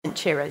silent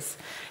cheerers?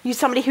 Are you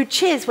somebody who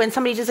cheers when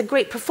somebody does a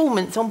great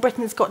performance on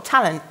Britain's Got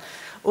Talent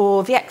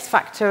or The X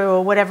Factor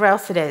or whatever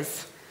else it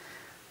is?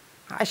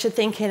 I should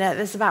think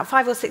there's about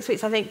 5 or 6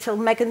 weeks, I think, till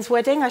Meghan's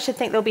wedding. I should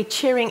think they'll be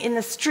cheering in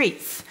the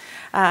streets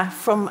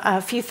from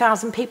a few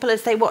thousand people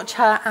as they watch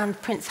her and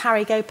Prince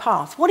Harry go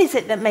past. What is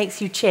it that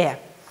makes you cheer?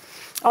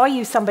 Are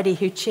you somebody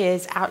who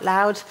cheers out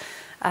loud,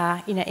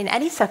 in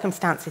any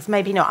circumstances?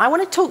 Maybe not. I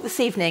want to talk this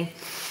evening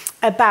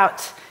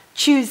about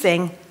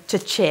choosing to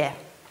cheer.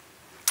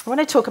 I want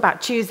to talk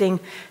about choosing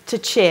to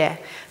cheer.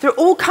 There are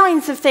all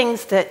kinds of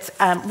things that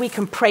we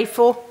can pray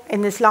for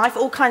in this life,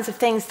 all kinds of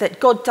things that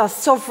God does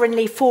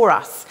sovereignly for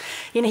us.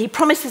 He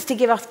promises to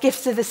give us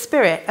gifts of the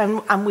Spirit,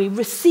 and we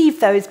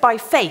receive those by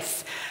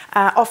faith,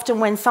 often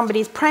when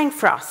somebody's praying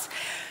for us.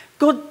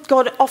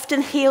 God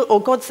often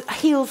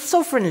heals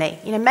sovereignly.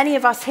 Many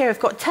of us here have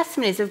got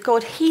testimonies of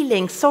God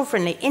healing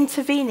sovereignly,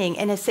 intervening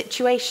in a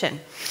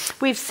situation.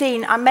 We've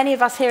seen, many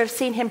of us here have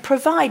seen him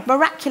provide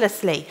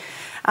miraculously.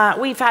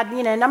 We've had,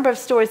 a number of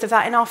stories of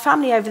that in our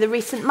family over the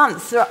recent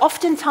months. There are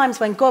often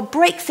times when God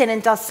breaks in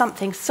and does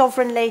something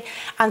sovereignly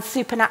and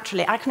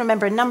supernaturally. I can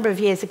remember a number of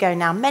years ago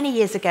now, many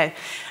years ago,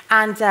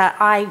 and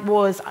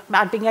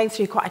I'd been going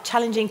through quite a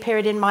challenging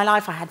period in my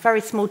life. I had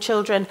very small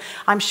children.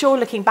 I'm sure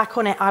looking back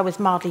on it, I was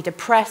mildly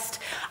depressed.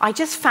 I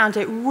just found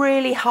it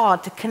really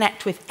hard to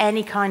connect with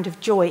any kind of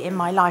joy in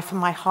my life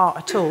and my heart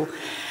at all.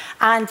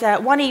 And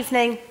one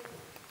evening,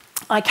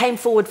 I came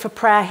forward for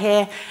prayer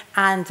here,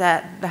 and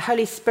the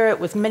Holy Spirit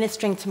was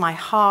ministering to my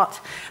heart.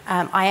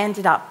 I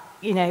ended up,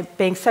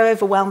 being so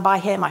overwhelmed by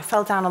him. I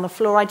fell down on the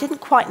floor. I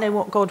didn't quite know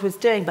what God was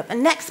doing. But the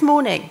next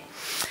morning,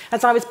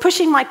 as I was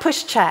pushing my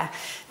pushchair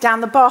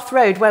down the Bath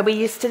Road where we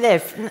used to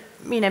live,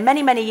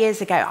 many, many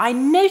years ago, I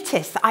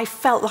noticed that I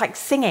felt like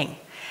singing.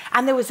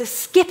 And there was a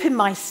skip in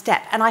my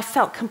step, and I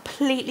felt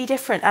completely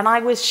different. And I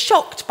was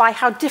shocked by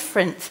how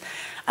different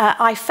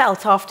I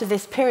felt after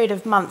this period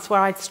of months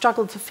where I'd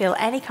struggled to feel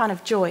any kind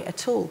of joy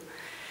at all.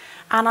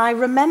 And I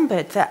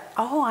remembered that,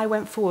 I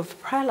went forward for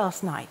prayer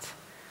last night,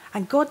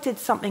 and God did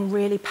something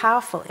really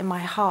powerful in my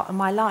heart and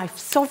my life,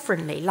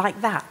 sovereignly,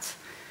 like that.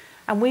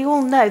 And we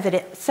all know that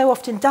it so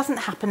often doesn't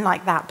happen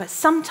like that, but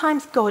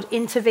sometimes God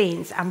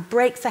intervenes and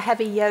breaks a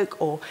heavy yoke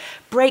or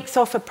breaks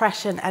off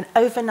oppression, and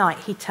overnight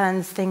he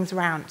turns things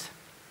around.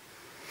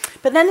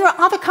 But then there are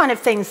other kind of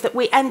things that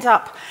we end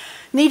up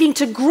needing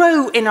to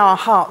grow in our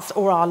hearts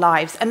or our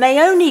lives. And they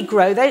only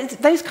grow,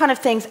 those kind of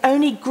things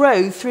only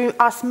grow through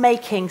us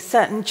making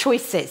certain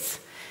choices.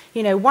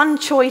 One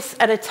choice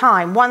at a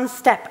time, one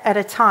step at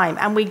a time.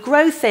 And we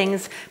grow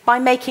things by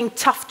making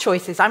tough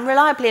choices. I'm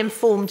reliably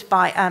informed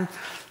by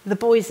the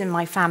boys in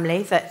my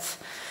family that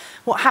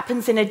what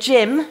happens in a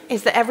gym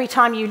is that every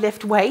time you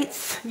lift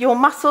weights, your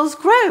muscles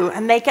grow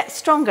and they get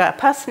stronger.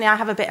 Personally, I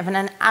have a bit of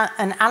an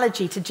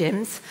allergy to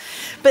gyms,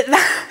 but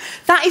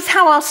that is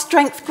how our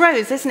strength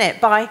grows, isn't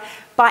it? By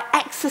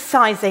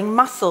exercising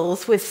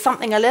muscles with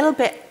something a little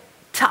bit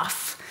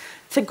tough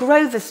to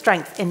grow the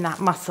strength in that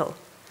muscle.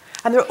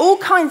 And there are all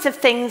kinds of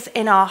things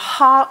in our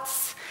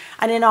hearts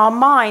and in our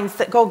minds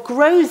that God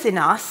grows in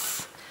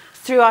us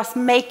through us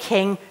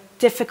making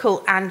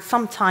difficult and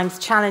sometimes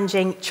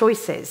challenging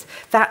choices.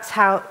 That's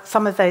how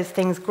some of those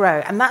things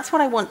grow. And that's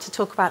what I want to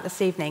talk about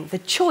this evening, the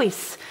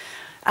choice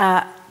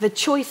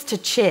to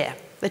cheer,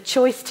 the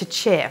choice to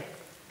cheer.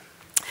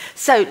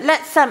 So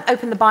let's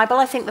open the Bible.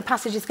 I think the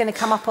passage is going to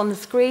come up on the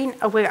screen.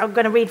 I'm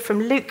going to read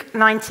from Luke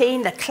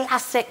 19, the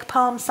classic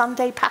Palm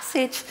Sunday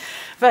passage,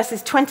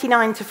 verses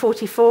 29 to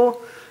 44.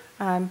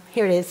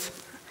 Here it is.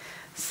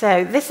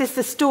 So this is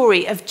the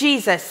story of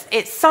Jesus.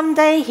 It's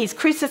Sunday, he's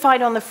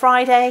crucified on the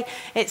Friday.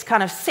 It's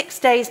kind of 6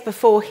 days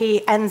before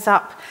he ends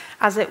up,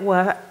 as it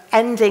were,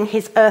 ending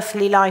his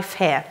earthly life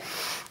here.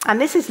 And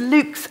this is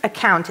Luke's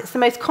account. It's the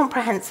most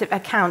comprehensive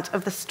account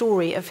of the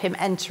story of him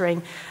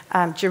entering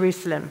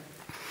Jerusalem.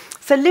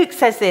 So Luke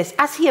says this: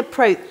 as he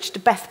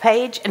approached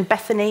Bethphage and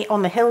Bethany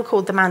on the hill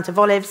called the Mount of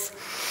Olives,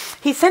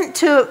 he sent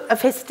 2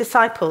 of his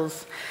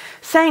disciples,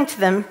 saying to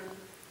them,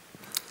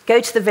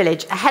 "Go to the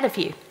village ahead of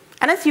you.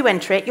 And as you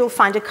enter it, you'll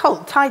find a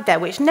colt tied there,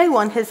 which no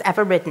one has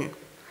ever ridden.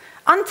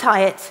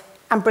 Untie it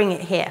and bring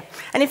it here.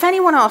 And if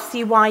anyone asks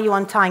you why you're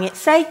untying it,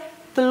 say,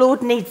 'The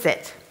Lord needs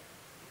it.'"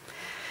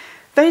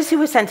 Those who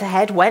were sent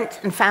ahead went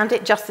and found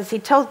it just as he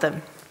told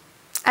them.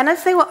 And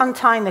as they were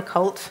untying the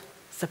colt,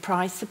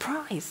 surprise,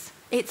 surprise,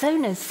 its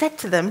owners said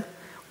to them,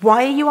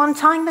 "Why are you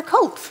untying the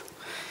colt?"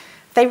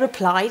 They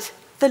replied,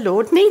 "The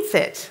Lord needs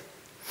it."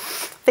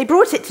 They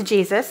brought it to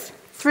Jesus,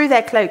 threw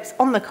their cloaks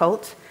on the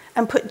colt,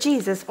 and put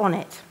Jesus on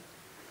it.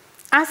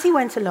 As he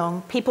went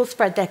along, people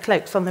spread their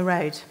cloaks on the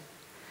road.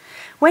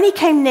 When he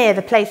came near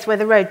the place where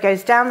the road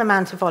goes down the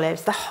Mount of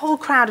Olives, the whole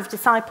crowd of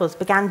disciples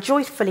began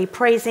joyfully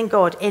praising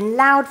God in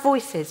loud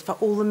voices for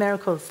all the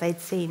miracles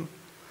they'd seen.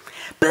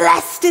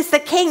 "Blessed is the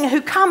King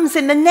who comes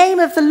in the name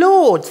of the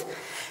Lord.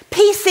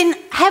 Peace in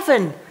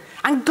heaven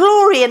and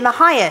glory in the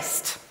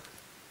highest."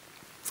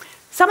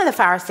 Some of the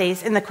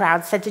Pharisees in the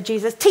crowd said to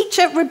Jesus,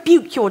 "Teacher,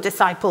 rebuke your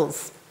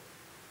disciples."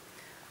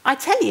 "I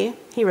tell you,"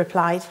 he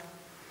replied,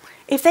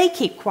 "if they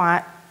keep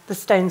quiet, the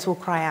stones will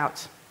cry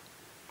out."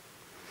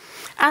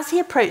 As he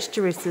approached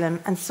Jerusalem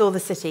and saw the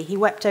city, he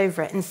wept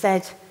over it and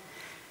said,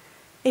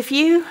 "If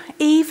you,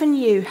 even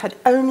you, had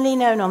only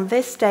known on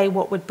this day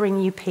what would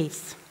bring you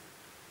peace.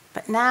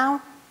 But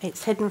now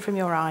it's hidden from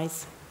your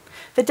eyes.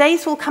 The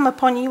days will come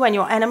upon you when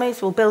your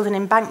enemies will build an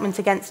embankment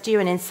against you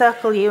and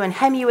encircle you and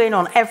hem you in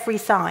on every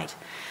side.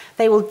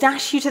 They will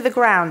dash you to the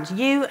ground,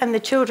 you and the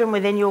children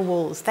within your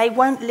walls. They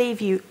won't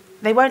leave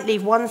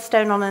one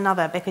stone on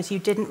another because you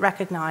didn't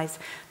recognize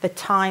the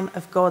time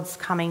of God's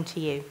coming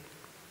to you."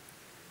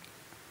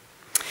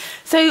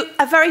 So,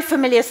 a very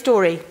familiar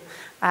story.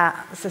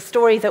 It's a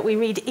story that we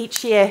read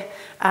each year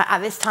at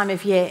this time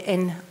of year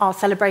in our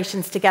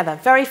celebrations together.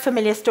 Very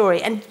familiar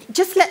story. And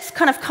just let's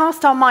kind of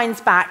cast our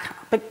minds back,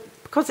 but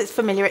because it's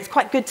familiar, it's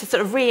quite good to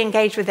sort of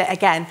re-engage with it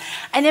again.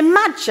 And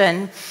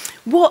imagine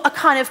what a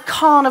kind of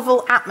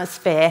carnival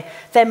atmosphere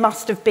there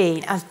must have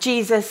been as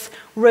Jesus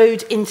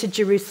rode into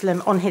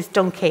Jerusalem on his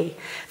donkey.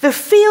 The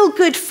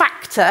feel-good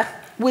factor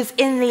was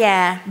in the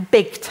air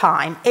big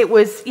time. It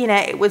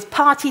was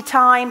party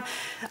time.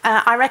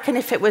 I reckon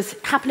if it was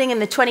happening in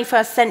the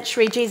 21st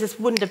century, Jesus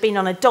wouldn't have been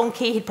on a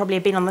donkey. He'd probably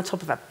have been on the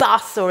top of a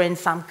bus or in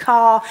some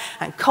car,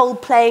 and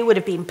Coldplay would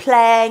have been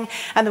playing,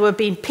 and there would have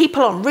been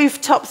people on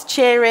rooftops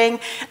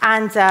cheering,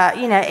 and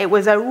it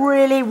was a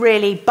really,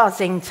 really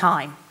buzzing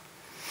time.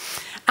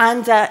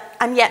 And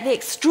yet the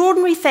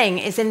extraordinary thing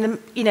is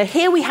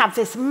here we have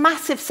this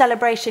massive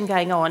celebration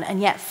going on,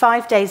 and yet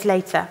 5 days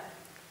later,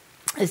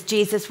 as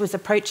Jesus was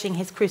approaching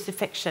his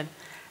crucifixion,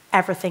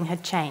 everything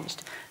had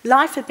changed.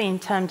 Life had been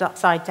turned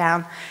upside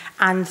down,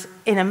 and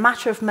in a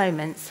matter of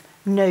moments,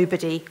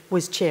 nobody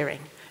was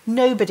cheering.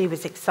 Nobody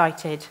was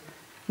excited.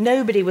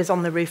 Nobody was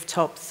on the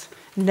rooftops.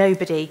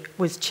 Nobody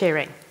was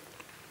cheering.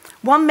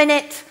 1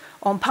 minute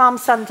on Palm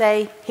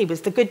Sunday, he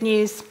was the good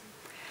news.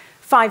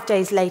 5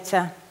 days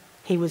later,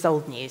 he was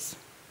old news.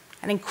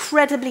 An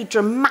incredibly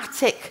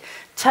dramatic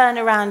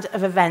turnaround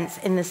of events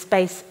in the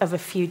space of a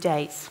few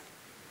days.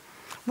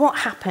 What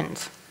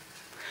happened?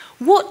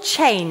 What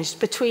changed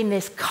between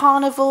this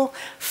carnival,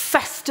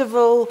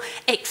 festival,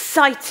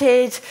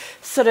 excited,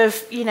 sort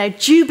of,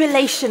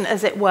 jubilation,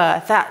 as it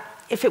were, that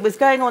if it was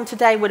going on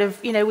today,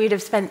 we'd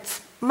have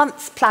spent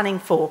months planning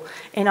for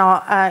in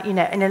our, in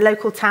a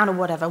local town or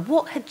whatever.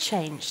 What had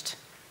changed?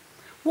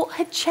 What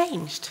had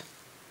changed?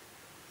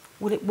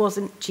 Well, it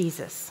wasn't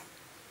Jesus.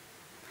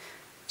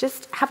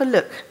 Just have a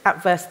look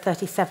at verse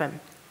 37,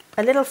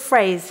 a little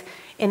phrase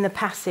in the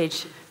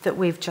passage that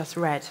we've just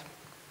read.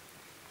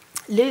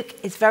 Luke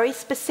is very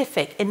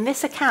specific in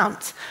this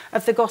account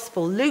of the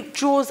gospel. Luke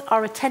draws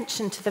our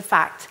attention to the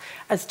fact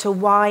as to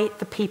why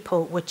the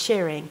people were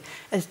cheering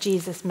as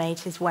Jesus made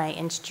his way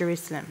into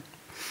Jerusalem.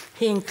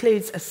 He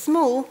includes a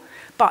small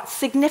but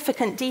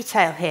significant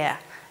detail here.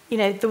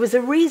 There was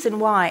a reason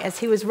why, as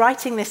he was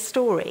writing this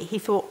story, he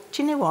thought,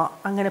 do you know what?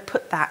 I'm going to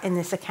put that in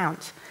this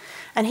account.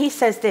 And he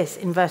says this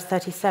in verse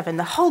 37,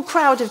 "The whole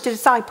crowd of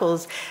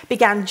disciples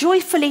began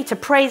joyfully to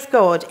praise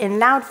God in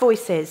loud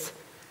voices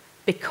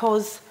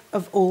because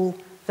of all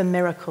the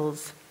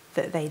miracles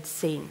that they'd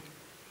seen."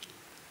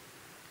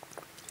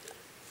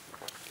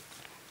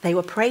 They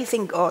were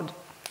praising God.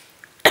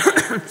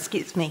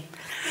 Excuse me.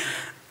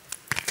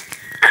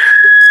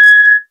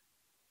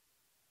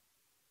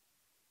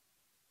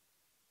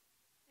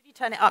 Did you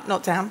turn it up,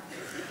 not down?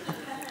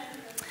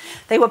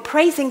 They were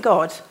praising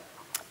God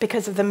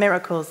because of the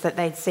miracles that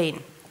they'd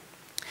seen.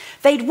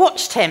 They'd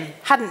watched him,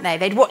 hadn't they?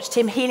 They'd watched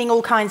him healing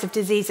all kinds of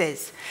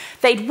diseases.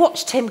 They'd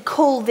watched him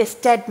call this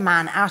dead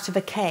man out of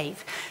a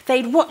cave.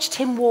 They'd watched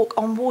him walk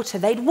on water.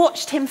 They'd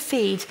watched him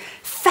feed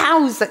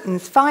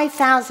thousands,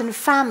 5,000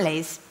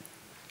 families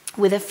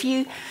with a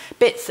few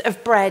bits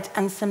of bread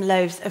and some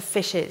loaves of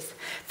fishes.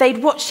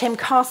 They'd watched him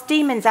cast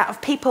demons out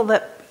of people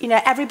that,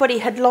 everybody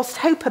had lost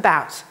hope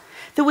about.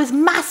 There was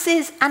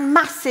masses and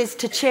masses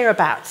to cheer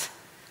about.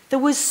 There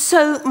was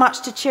so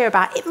much to cheer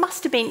about. It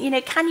must have been,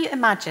 can you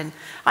imagine?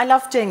 I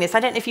love doing this. I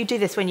don't know if you do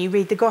this when you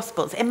read the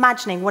Gospels,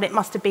 imagining what it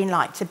must have been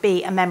like to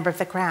be a member of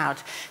the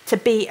crowd, to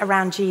be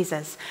around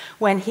Jesus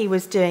when he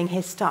was doing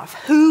his stuff.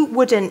 Who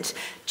wouldn't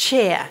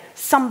cheer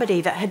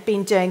somebody that had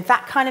been doing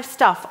that kind of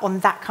stuff on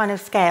that kind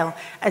of scale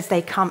as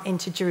they come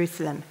into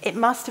Jerusalem? It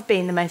must have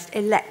been the most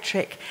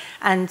electric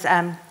and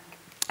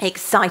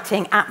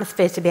exciting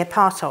atmosphere to be a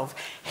part of.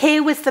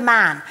 Here was the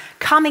man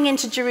coming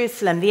into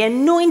Jerusalem, the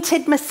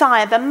anointed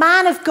Messiah, the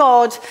man of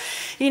God,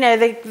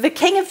 the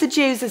king of the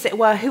Jews, as it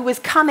were, who was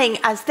coming,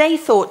 as they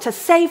thought, to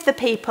save the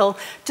people,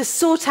 to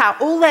sort out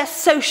all their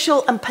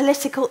social and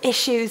political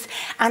issues,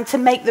 and to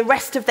make the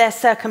rest of their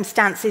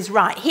circumstances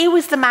right. Here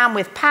was the man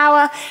with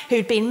power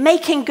who'd been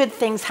making good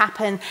things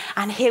happen,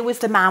 and here was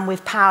the man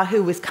with power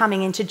who was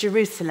coming into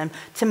Jerusalem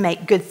to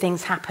make good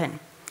things happen.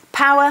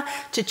 Power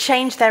to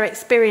change their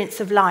experience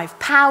of life,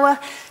 power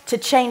to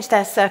change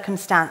their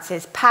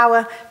circumstances,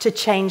 power to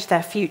change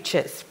their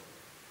futures.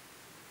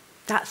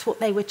 That's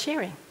what they were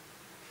cheering.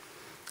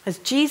 As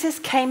Jesus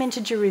came into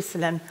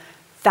Jerusalem,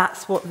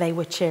 that's what they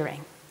were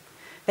cheering.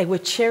 They were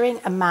cheering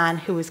a man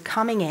who was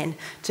coming in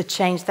to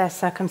change their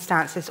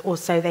circumstances, or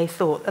so they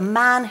thought. A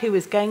man who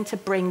was going to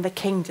bring the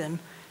kingdom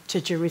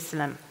to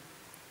Jerusalem.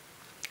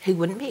 Who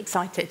wouldn't be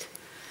excited?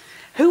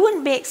 Who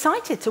wouldn't be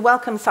excited to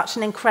welcome such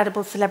an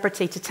incredible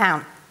celebrity to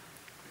town?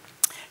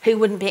 Who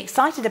wouldn't be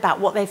excited about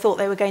what they thought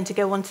they were going to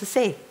go on to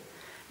see?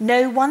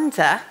 No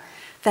wonder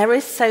there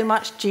is so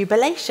much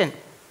jubilation.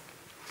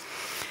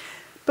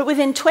 But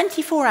within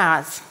 24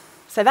 hours,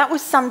 so that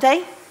was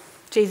Sunday,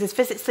 Jesus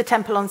visits the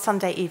temple on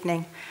Sunday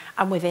evening,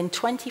 and within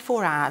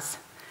 24 hours,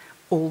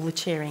 all the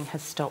cheering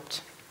has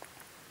stopped.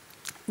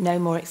 No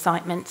more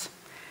excitement,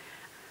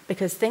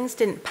 because things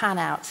didn't pan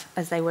out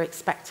as they were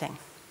expecting.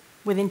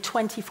 Within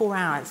 24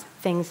 hours,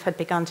 things had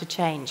begun to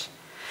change,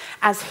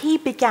 as he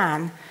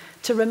began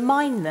to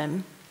remind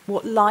them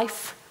what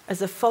life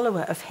as a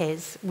follower of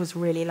his was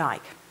really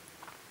like.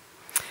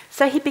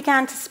 So he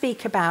began to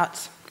speak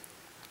about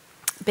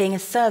being a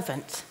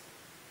servant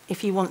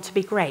if you want to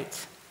be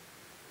great.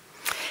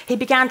 He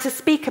began to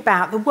speak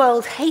about the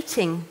world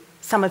hating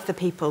some of the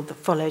people that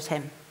followed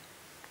him.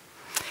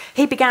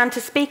 He began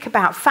to speak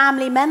about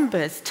family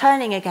members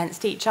turning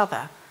against each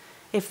other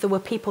if there were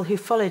people who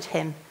followed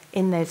him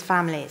in those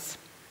families.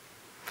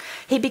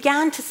 He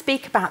began to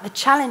speak about the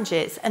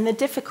challenges and the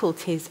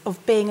difficulties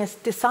of being a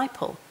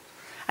disciple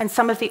and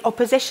some of the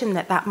opposition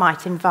that that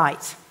might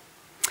invite.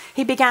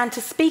 He began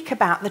to speak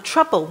about the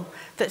trouble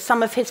that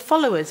some of his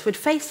followers would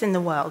face in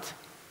the world.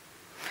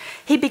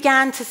 He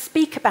began to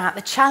speak about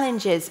the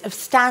challenges of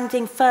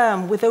standing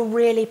firm with a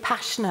really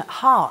passionate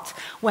heart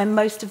when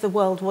most of the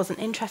world wasn't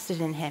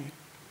interested in him.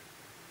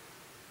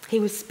 He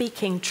was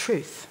speaking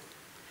truth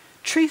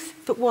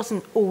that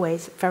wasn't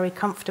always very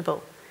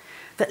comfortable,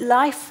 that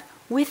life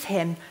with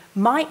him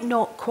might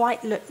not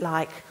quite look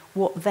like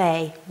what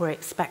they were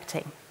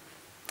expecting.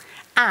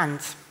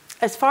 And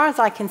as far as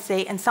I can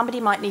see, and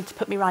somebody might need to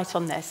put me right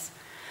on this,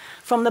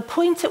 from the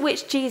point at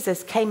which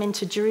Jesus came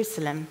into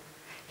Jerusalem,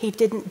 he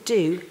didn't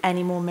do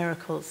any more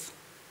miracles.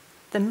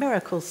 The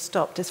miracles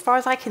stopped. As far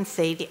as I can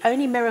see, the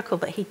only miracle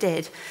that he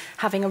did,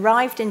 having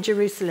arrived in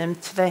Jerusalem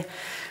to the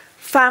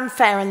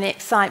fanfare and the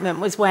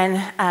excitement, was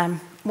when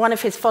one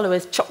of his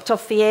followers chopped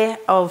off the ear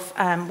of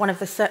one of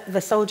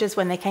the soldiers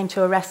when they came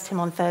to arrest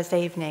him on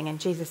Thursday evening. And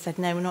Jesus said,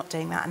 no, we're not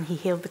doing that. And he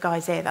healed the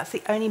guy's ear. That's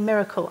the only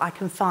miracle I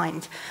can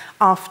find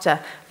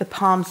after the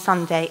Palm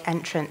Sunday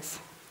entrance.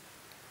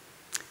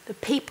 The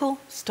people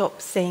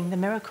stopped seeing the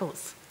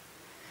miracles.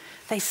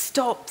 They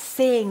stopped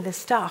seeing the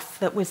stuff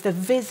that was the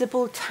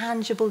visible,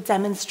 tangible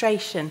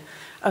demonstration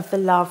of the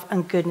love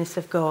and goodness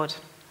of God.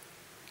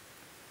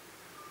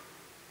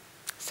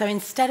 So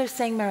instead of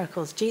seeing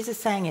miracles, Jesus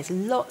is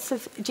saying lots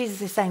of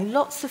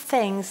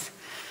things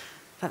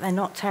that they're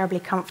not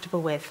terribly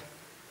comfortable with.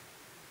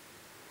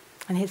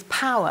 And his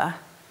power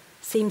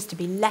seems to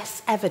be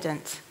less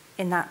evident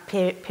in that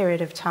period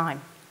of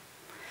time.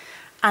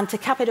 And to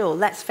cap it all,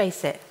 let's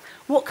face it,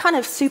 what kind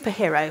of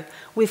superhero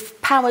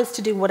with powers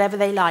to do whatever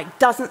they like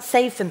doesn't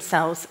save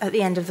themselves at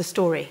the end of the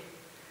story?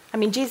 I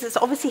mean, Jesus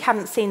obviously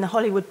hadn't seen the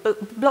Hollywood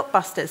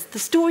blockbusters. The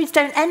stories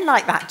don't end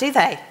like that, do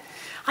they?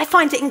 I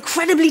find it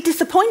incredibly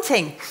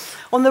disappointing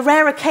on the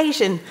rare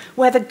occasion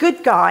where the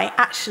good guy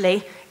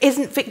actually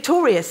isn't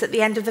victorious at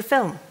the end of the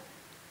film.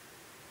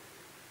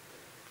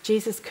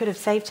 Jesus could have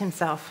saved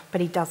himself, but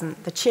he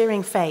doesn't. The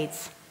cheering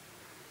fades.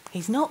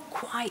 He's not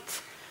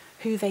quite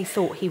who they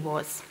thought he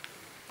was.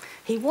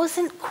 He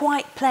wasn't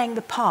quite playing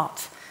the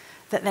part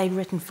that they'd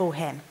written for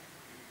him.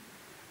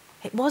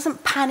 It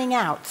wasn't panning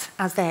out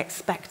as they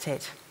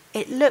expected.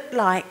 It looked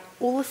like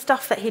all the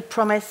stuff that he'd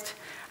promised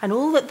and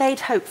all that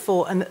they'd hoped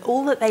for and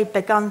all that they'd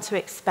begun to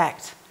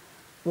expect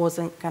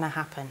wasn't going to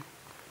happen.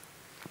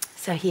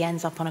 So he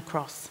ends up on a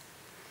cross,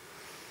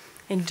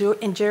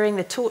 enduring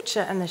the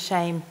torture and the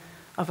shame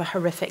of a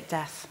horrific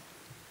death.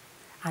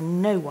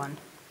 And no one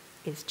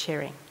is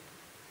cheering.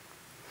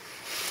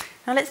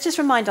 Now let's just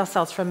remind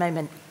ourselves for a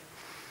moment.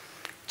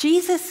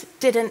 Jesus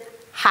didn't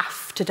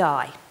have to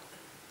die.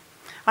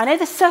 I know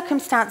the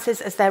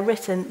circumstances as they're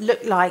written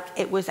look like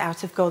it was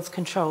out of God's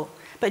control,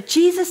 but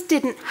Jesus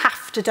didn't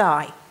have to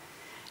die.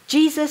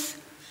 Jesus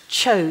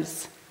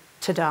chose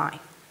to die.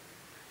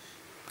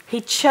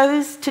 He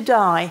chose to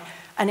die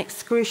an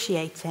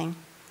excruciating,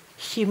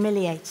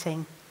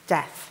 humiliating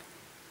death.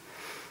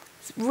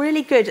 It's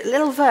really good. A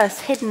little verse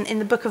hidden in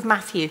the book of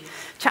Matthew,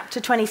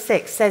 chapter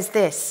 26, says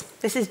this.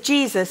 This is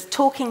Jesus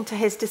talking to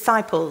his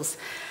disciples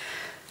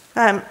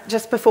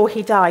just before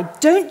he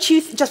died.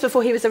 Just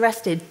before he was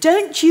arrested.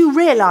 Don't you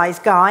realize,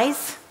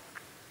 guys,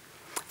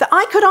 that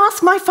I could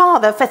ask my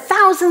Father for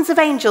thousands of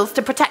angels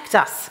to protect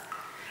us,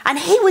 and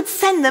he would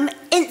send them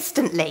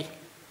instantly.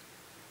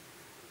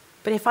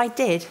 But if I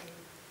did,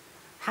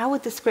 how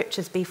would the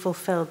scriptures be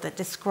fulfilled that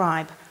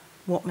describe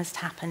what must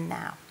happen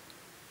now?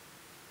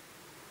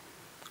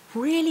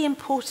 Really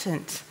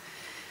important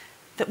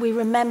that we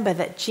remember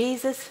that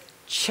Jesus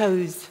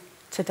chose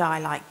to die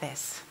like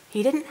this.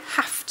 He didn't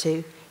have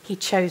to, he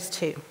chose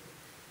to.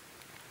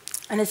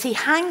 And as he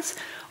hangs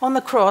on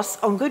the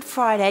cross on Good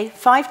Friday,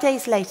 5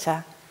 days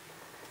later,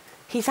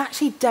 he's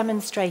actually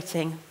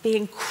demonstrating the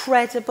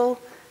incredible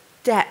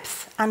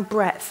depth and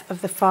breadth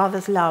of the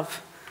Father's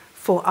love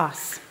for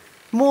us,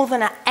 more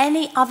than at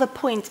any other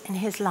point in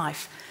his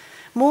life.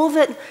 More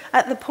than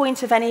at the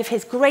point of any of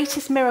his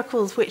greatest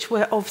miracles, which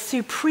were of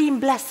supreme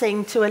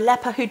blessing to a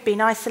leper who'd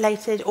been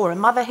isolated, or a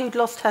mother who'd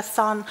lost her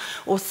son,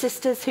 or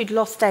sisters who'd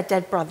lost their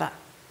dead brother.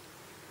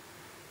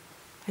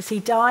 As he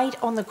died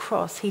on the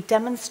cross, he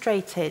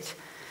demonstrated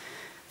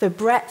the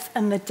breadth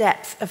and the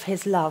depth of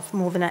his love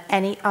more than at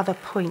any other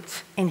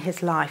point in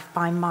his life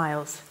by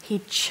miles. He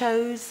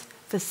chose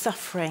the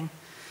suffering.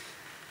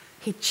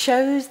 He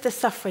chose the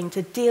suffering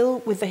to deal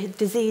with the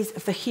disease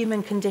of the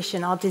human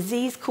condition, our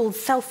disease called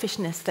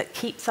selfishness that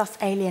keeps us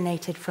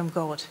alienated from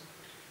God.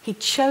 He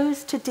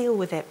chose to deal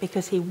with it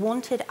because he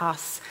wanted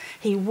us,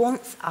 he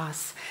wants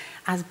us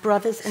as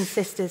brothers and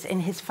sisters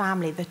in his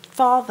family. The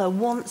Father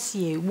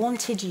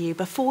wanted you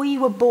before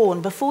you were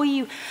born, before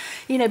you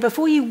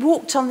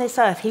walked on this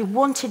earth. He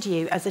wanted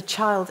you as a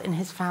child in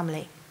his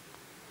family.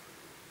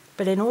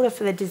 But in order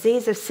for the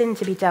disease of sin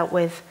to be dealt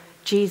with,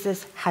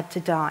 Jesus had to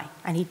die,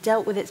 and he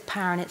dealt with its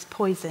power and its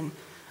poison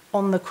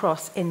on the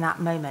cross in that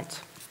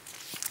moment.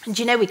 And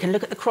we can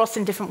look at the cross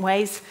in different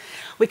ways.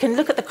 We can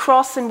look at the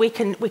cross and we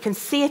can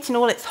see it in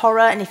all its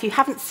horror. And if you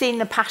haven't seen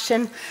The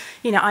Passion,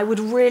 I would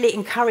really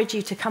encourage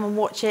you to come and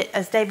watch it.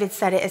 As David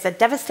said, it is a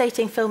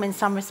devastating film in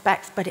some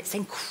respects, but it's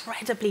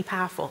incredibly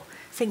powerful.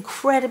 It's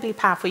incredibly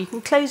powerful. You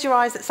can close your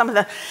eyes at some of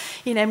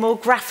the, more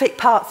graphic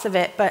parts of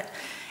it, but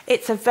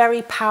it's a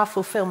very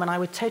powerful film, and I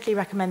would totally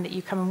recommend that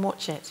you come and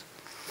watch it.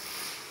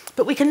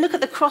 But we can look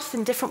at the cross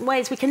in different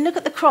ways. We can look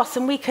at the cross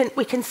and we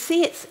can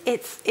see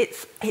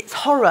its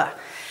horror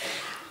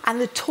and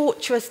the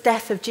torturous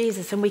death of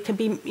Jesus, and we can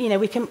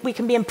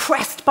be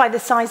impressed by the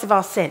size of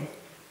our sin.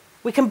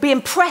 We can be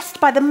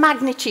impressed by the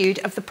magnitude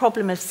of the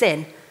problem of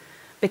sin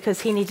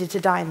because he needed to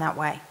die in that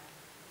way.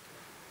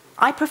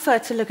 I prefer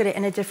to look at it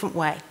in a different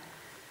way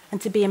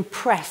and to be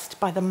impressed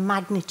by the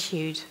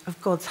magnitude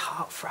of God's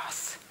heart for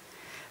us.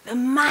 The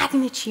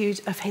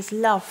magnitude of his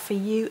love for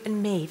you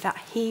and me, that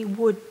he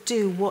would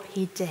do what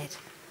he did.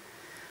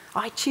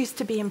 I choose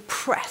to be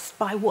impressed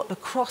by what the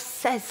cross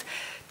says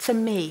to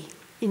me,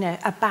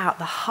 about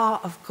the heart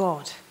of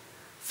God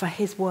for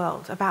his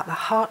world, about the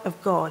heart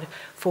of God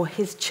for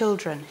his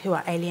children who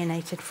are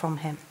alienated from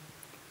him.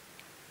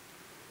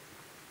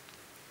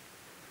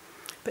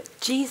 But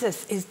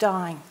Jesus is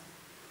dying.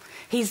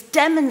 He's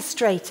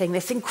demonstrating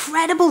this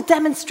incredible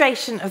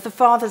demonstration of the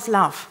Father's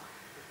love.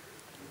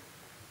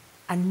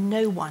 And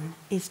no one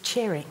is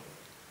cheering.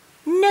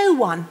 No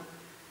one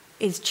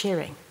is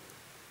cheering.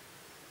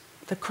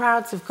 The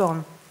crowds have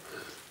gone.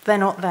 They're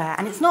not there.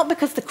 And it's not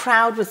because the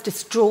crowd was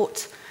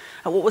distraught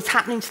at what was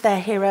happening to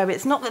their hero.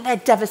 It's not that they're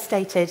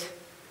devastated.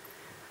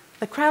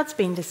 The crowd's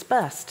been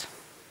dispersed.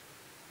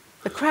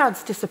 The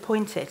crowd's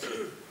disappointed.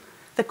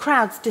 The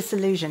crowd's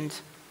disillusioned.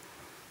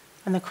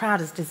 And the crowd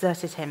has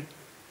deserted him.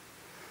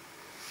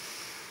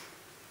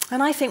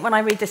 And I think when I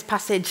read this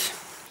passage,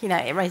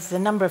 it raises a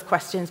number of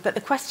questions, but the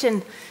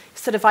question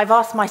I've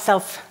asked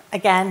myself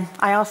again,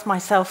 I asked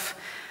myself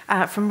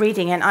from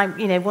reading, and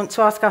I want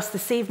to ask us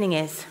this evening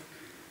is,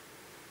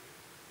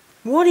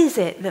 what is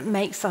it that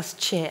makes us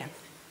cheer?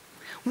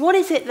 What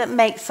is it that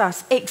makes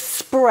us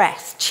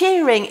express?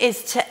 Cheering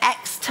is to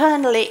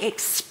externally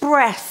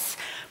express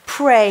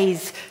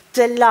praise,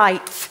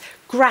 delight,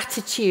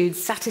 gratitude,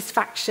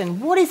 satisfaction.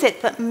 What is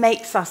it that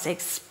makes us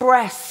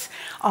express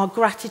our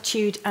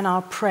gratitude and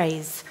our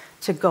praise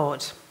to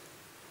God?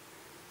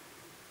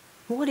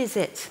 What is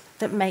it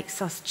that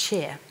makes us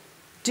cheer?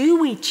 Do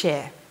we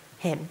cheer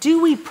him?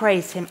 Do we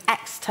praise him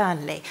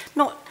externally?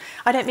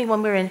 I don't mean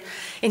when we're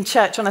in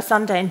church on a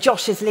Sunday and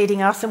Josh is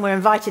leading us and we're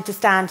invited to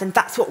stand and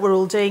that's what we're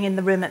all doing in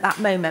the room at that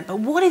moment.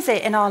 But what is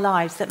it in our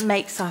lives that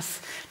makes us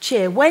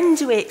cheer? When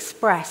do we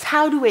express?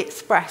 How do we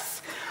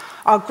express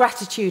our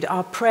gratitude,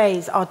 our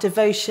praise, our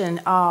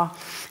devotion, our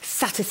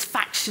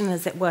satisfaction,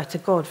 as it were, to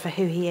God for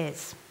who he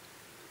is?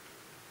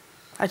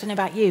 I don't know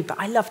about you, but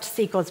I love to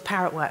see God's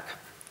power at work.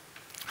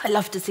 I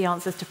love to see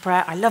answers to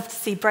prayer. I love to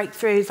see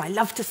breakthroughs. I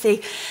love to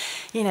see,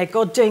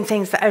 God doing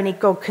things that only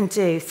God can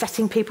do,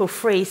 setting people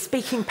free,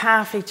 speaking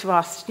powerfully to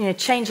us,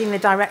 changing the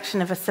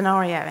direction of a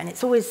scenario. And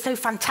it's always so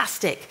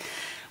fantastic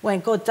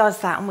when God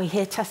does that and we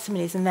hear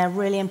testimonies, and they're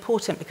really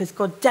important because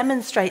God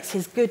demonstrates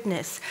his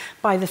goodness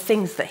by the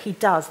things that he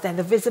does. They're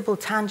the visible,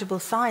 tangible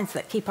signs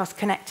that keep us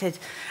connected,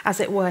 as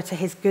it were, to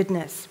his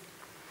goodness.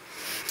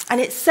 And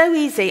it's so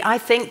easy, I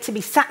think, to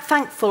be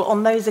thankful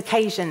on those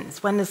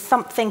occasions when there's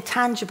something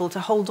tangible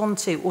to hold on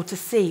to or to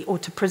see or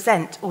to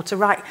present or to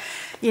write,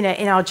 in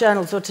our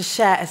journals or to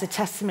share as a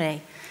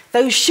testimony.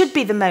 Those should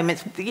be the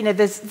moments,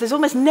 there's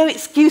almost no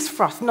excuse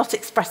for us not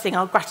expressing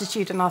our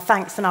gratitude and our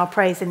thanks and our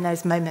praise in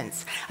those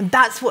moments. And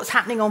that's what's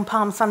happening on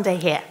Palm Sunday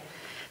here.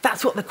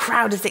 That's what the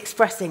crowd is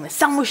expressing. The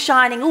sun was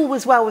shining, all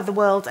was well with the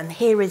world, and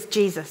here is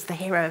Jesus, the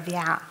hero of the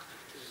hour.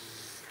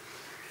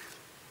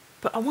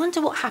 But I wonder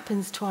what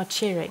happens to our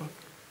cheering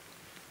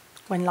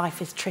when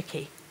life is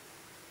tricky,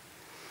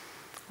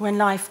 when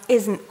life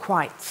isn't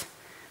quite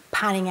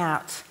panning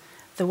out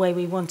the way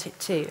we want it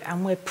to,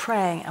 and we're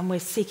praying and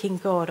we're seeking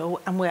God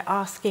and we're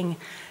asking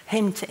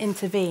him to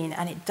intervene,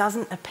 and it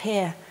doesn't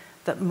appear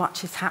that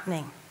much is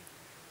happening.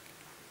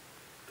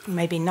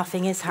 Maybe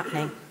nothing is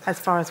happening as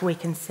far as we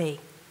can see.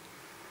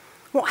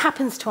 What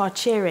happens to our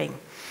cheering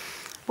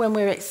when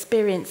we're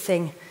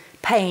experiencing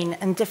pain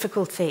and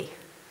difficulty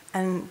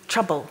and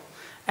trouble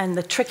and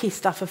the tricky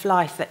stuff of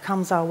life that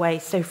comes our way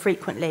so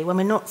frequently, when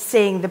we're not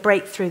seeing the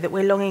breakthrough that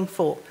we're longing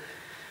for?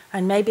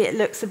 And maybe it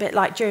looks a bit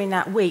like during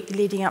that week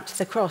leading up to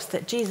the cross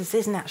that Jesus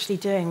isn't actually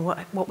doing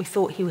what we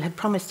thought he had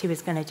promised he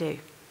was going to do.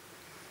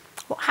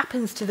 What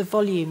happens to the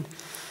volume,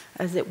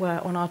 as it were,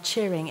 on our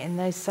cheering in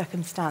those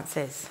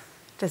circumstances?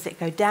 Does it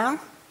go down?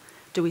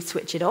 Do we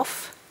switch it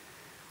off?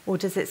 Or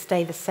does it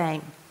stay the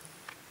same?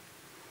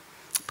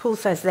 Paul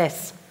says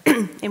this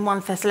in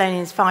 1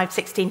 Thessalonians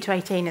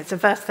 5:16-18. It's a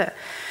verse that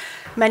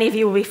many of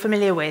you will be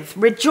familiar with.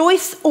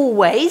 Rejoice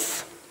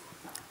always,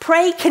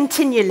 pray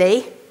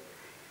continually,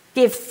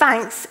 give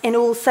thanks in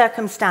all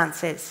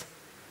circumstances,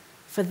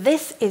 for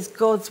this is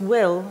God's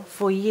will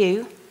for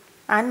you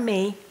and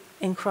me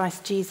in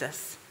Christ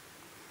Jesus.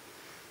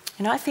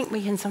 You know, I think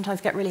we can sometimes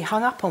get really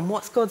hung up on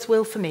what's God's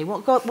will for me,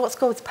 what's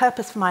God's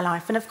purpose for my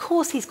life. And of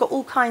course, he's got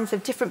all kinds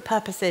of different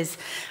purposes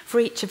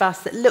for each of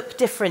us that look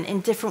different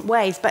in different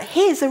ways. But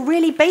here's a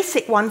really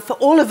basic one for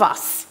all of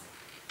us.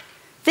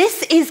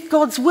 This is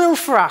God's will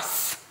for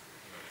us.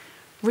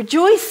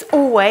 Rejoice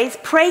always,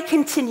 pray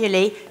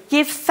continually,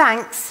 give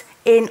thanks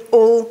in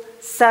all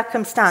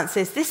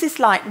circumstances. This is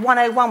like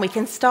 101. We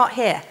can start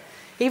here.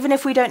 Even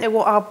if we don't know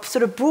what our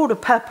sort of broader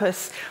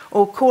purpose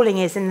or calling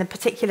is in the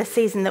particular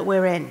season that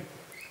we're in.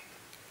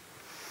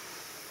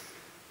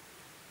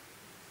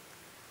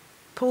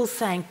 Paul's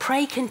saying,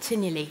 pray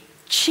continually,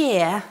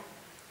 cheer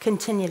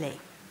continually.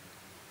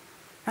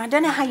 Now, I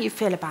don't know how you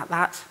feel about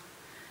that.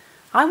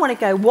 I want to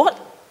go, what?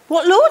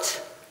 What, Lord?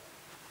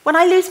 When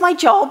I lose my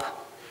job?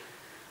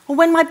 Or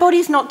when my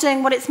body's not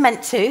doing what it's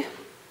meant to?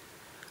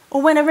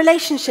 Or when a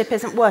relationship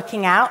isn't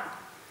working out?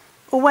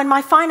 Or when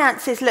my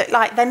finances look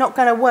like they're not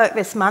going to work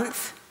this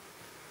month?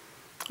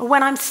 Or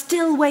when I'm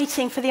still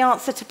waiting for the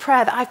answer to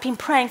prayer that I've been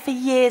praying for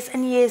years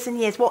and years and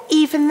years? Well,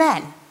 even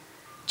then,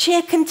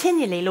 cheer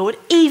continually, Lord,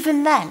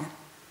 even then.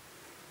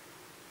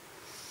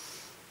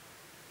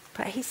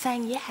 But he's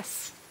saying,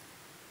 yes,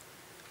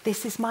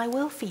 this is my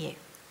will for you.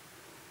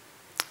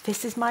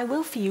 This is my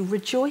will for you.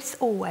 Rejoice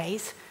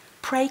always,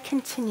 pray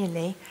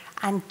continually,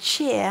 and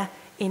cheer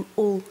in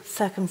all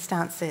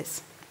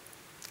circumstances.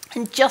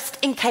 And just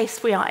in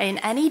case we are in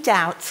any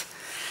doubt,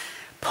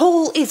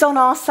 Paul is on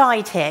our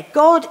side here.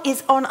 God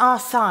is on our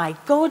side.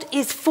 God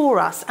is for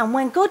us. And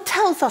when God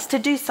tells us to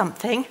do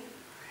something,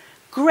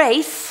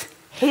 grace,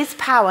 his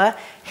power,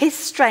 his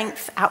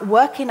strength at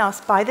work in us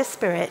by the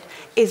Spirit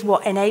is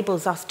what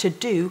enables us to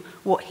do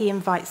what he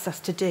invites us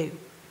to do.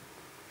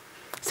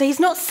 So he's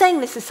not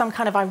saying this as some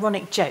kind of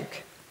ironic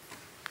joke.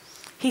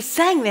 He's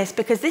saying this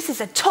because this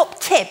is a top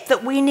tip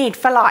that we need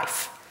for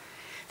life.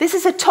 This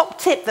is a top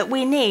tip that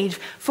we need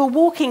for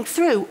walking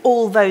through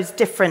all those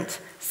different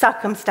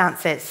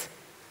circumstances.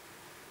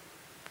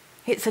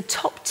 It's a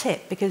top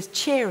tip because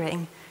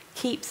cheering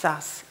keeps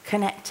us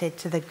connected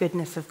to the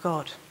goodness of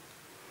God.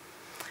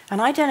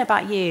 And I don't know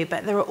about you,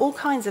 but there are all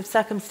kinds of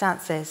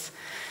circumstances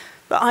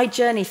that I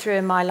journey through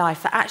in my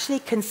life that actually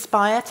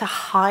conspire to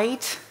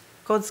hide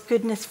God's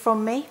goodness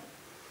from me.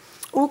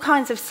 All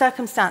kinds of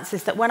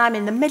circumstances that when I'm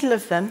in the middle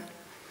of them,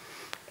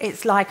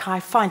 it's like I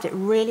find it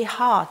really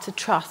hard to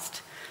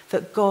trust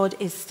that God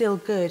is still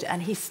good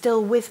and he's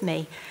still with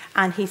me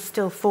and he's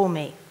still for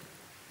me.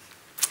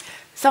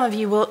 Some of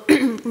you will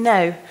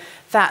know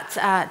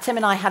that Tim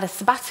and I had a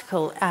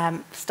sabbatical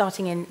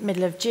starting in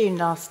middle of June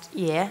last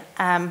year.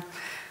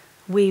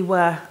 We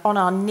were on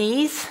our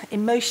knees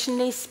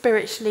emotionally,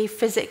 spiritually,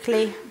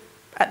 physically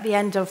at the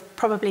end of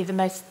probably the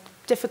most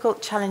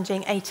difficult,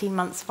 challenging 18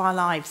 months of our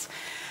lives.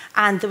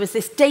 And there was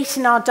this date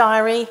in our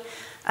diary.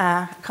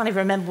 I can't even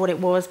remember what it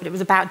was, but it was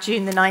about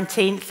June the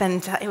 19th,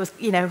 and it was,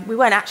 we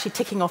weren't actually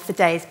ticking off the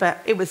days, but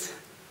it was,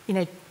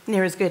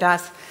 near as good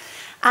as.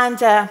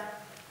 And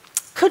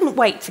couldn't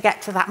wait to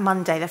get to that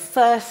Monday, the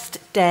first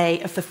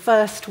day of the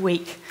first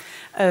week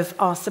of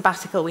our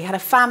sabbatical. We had a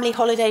family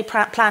holiday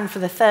planned for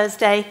the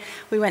Thursday.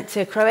 We went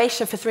to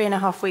Croatia for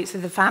 3.5 weeks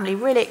with the family,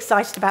 really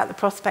excited about the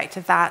prospect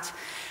of that,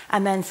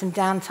 and then some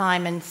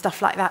downtime and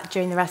stuff like that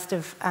during the rest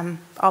of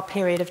our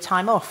period of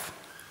time off.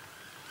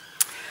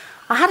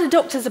 I had a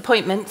doctor's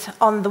appointment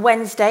on the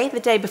Wednesday, the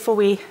day before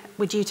we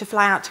were due to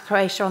fly out to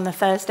Croatia on the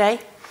Thursday.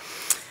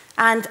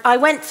 And I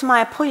went to my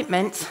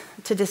appointment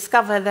to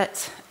discover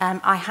that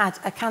I had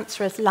a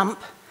cancerous lump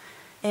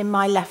in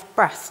my left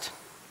breast.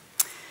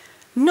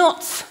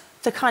 Not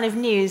the kind of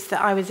news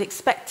that I was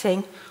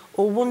expecting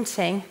or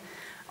wanting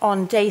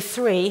on day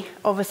 3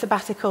 of a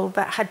sabbatical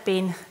that had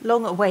been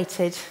long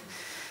awaited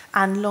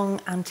and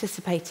long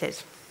anticipated.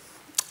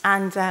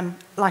 And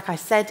like I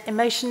said,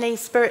 emotionally,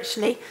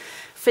 spiritually,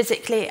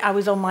 physically, I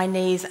was on my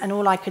knees, and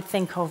all I could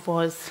think of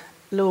was,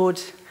 Lord,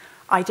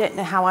 I don't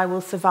know how I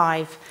will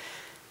survive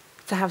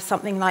to have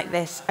something like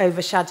this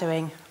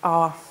overshadowing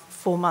our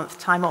 4-month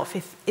time off.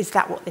 Is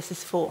that what this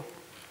is for?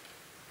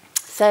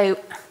 So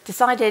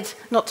decided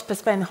not to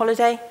postpone the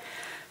holiday,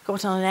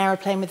 got on an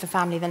aeroplane with the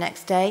family the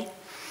next day,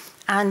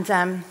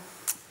 and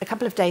a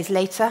couple of days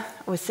later,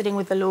 I was sitting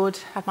with the Lord,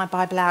 had my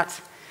Bible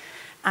out,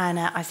 and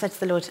I said to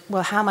the Lord,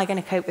 well, how am I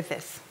going to cope with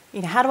this?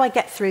 How do I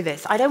get through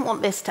this? I don't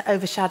want this to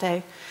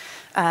overshadow,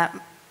 our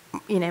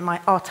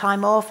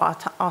time off,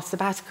 our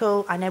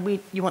sabbatical. I know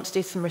you want to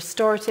do some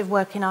restorative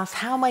work in us.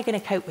 How am I going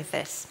to cope with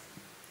this?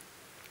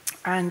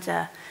 And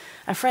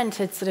a friend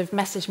had sort of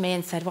messaged me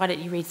and said, why don't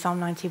you read Psalm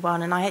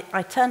 91? And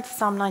I turned to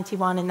Psalm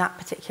 91 in that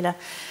particular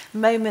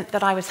moment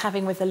that I was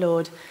having with the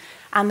Lord.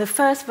 And the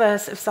first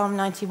verse of Psalm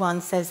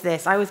 91 says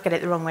this. I always get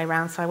it the wrong way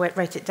around, so I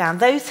wrote it down.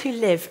 Those who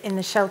live in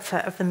the shelter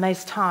of the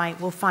Most High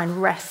will find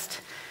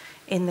rest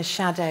in the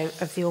shadow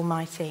of the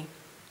Almighty.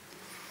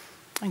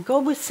 And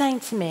God was saying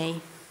to me,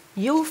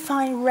 you'll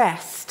find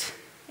rest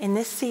in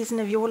this season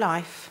of your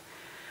life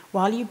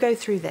while you go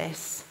through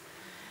this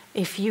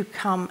if you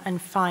come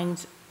and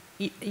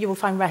you will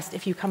find rest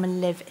if you come and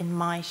live in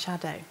my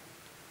shadow.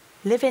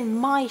 Live in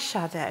my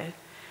shadow,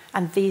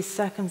 and these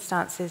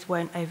circumstances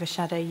won't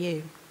overshadow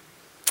you.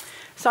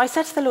 So I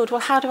said to the Lord, well,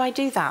 how do I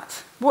do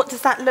that? What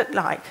does that look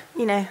like?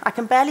 I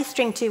can barely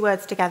string 2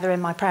 words together in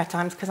my prayer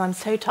times because I'm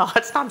so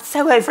tired, I'm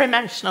so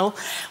over-emotional.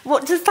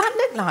 What does that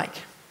look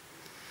like?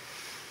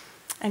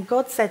 And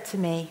God said to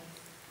me,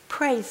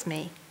 praise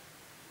me,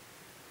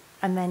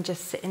 and then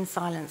just sit in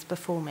silence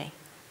before me.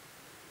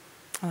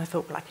 And I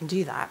thought, well, I can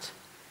do that.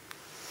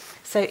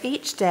 So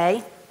each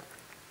day,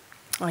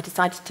 I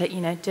decided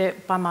to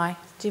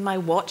do my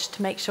watch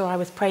to make sure I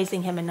was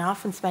praising him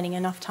enough and spending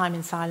enough time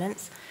in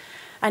silence.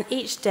 And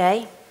each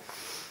day,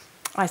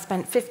 I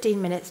spent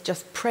 15 minutes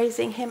just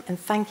praising him and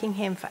thanking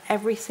him for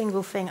every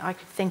single thing I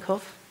could think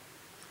of.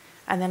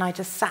 And then I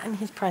just sat in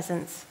his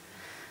presence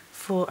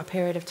for a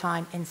period of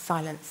time in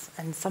silence.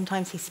 And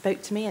sometimes he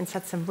spoke to me and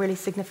said some really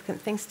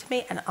significant things to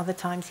me, and other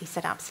times he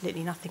said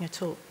absolutely nothing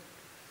at all.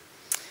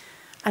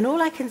 And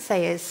all I can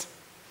say is,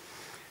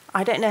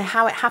 I don't know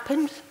how it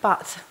happened,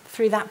 but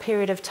through that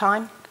period of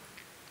time,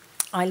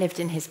 I lived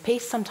in his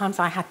peace. Sometimes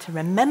I had to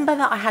remember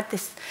that I had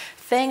this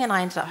thing, and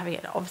I ended up having,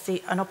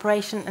 obviously, an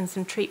operation and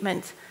some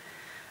treatment.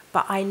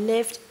 But I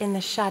lived in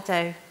the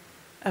shadow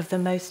of the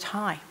Most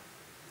High.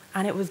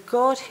 And it was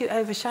God who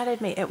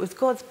overshadowed me. It was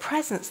God's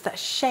presence that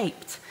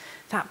shaped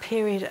that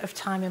period of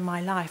time in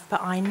my life.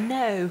 But I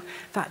know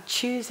that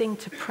choosing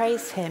to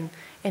praise him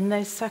in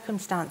those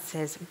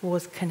circumstances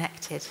was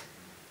connected.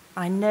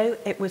 I know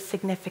it was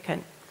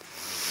significant.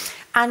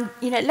 And,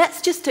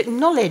 let's just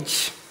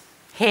acknowledge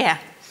here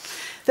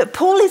that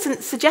Paul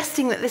isn't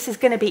suggesting that this is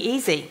going to be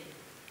easy,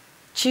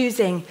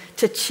 choosing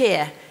to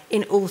cheer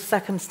in all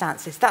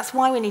circumstances. That's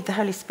why we need the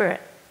Holy Spirit.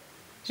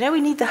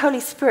 We need the Holy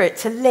Spirit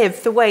to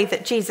live the way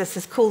that Jesus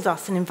has called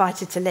us and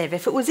invited to live.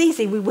 If it was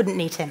easy, we wouldn't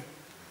need him.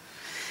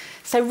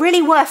 So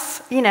really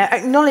worth,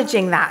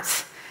 acknowledging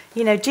that.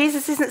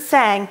 Jesus isn't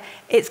saying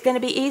it's going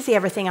to be easy,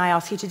 everything I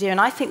ask you to do. And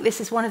I think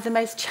this is one of the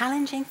most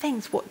challenging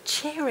things.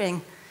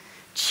 Cheering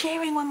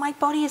when my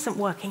body isn't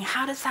working.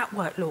 How does that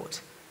work, Lord?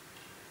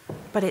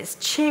 But it's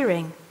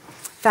cheering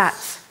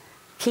that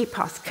keep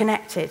us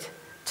connected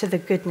to the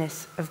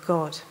goodness of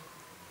God.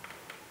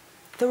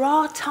 There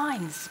are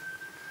times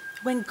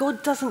when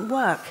God doesn't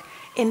work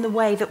in the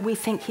way that we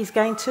think he's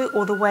going to,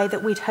 or the way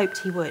that we'd hoped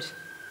he would.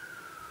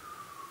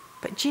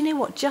 But do you know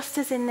what? Just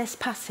as in this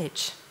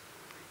passage,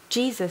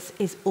 Jesus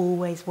is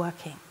always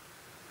working.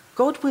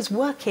 God was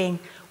working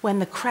when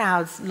the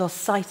crowds lost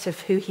sight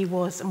of who he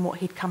was and what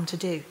he'd come to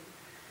do.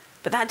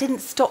 But that didn't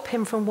stop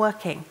him from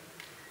working.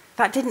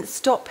 That didn't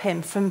stop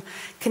him from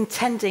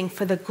contending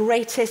for the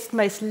greatest,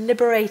 most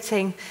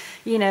liberating,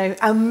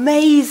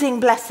 amazing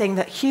blessing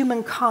that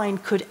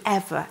humankind could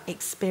ever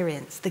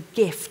experience, the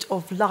gift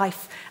of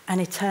life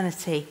and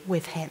eternity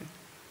with him.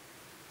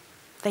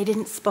 They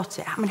didn't spot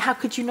it. How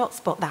could you not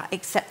spot that,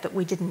 except that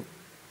we didn't?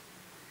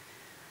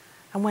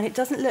 And when it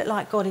doesn't look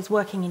like God is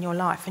working in your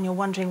life and you're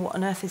wondering what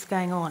on earth is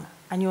going on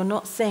and you're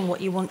not seeing what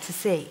you want to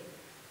see,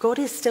 God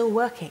is still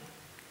working.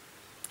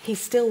 He's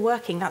still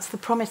working. That's the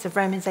promise of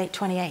Romans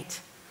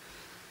 8:28.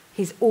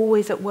 He's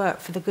always at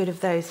work for the good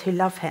of those who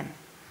love him.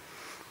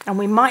 And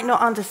we might not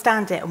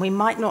understand it, and we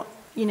might not,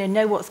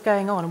 know what's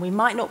going on, and we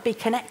might not be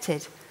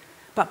connected.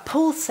 But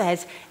Paul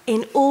says,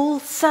 in all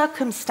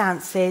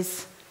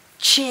circumstances,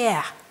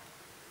 cheer.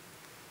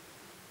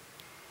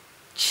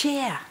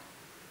 Cheer.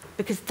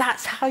 Because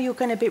that's how you're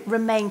going to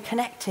remain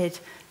connected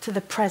to the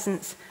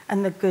presence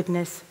and the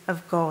goodness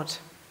of God.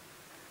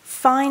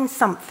 Find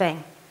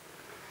something.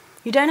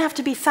 You don't have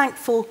to be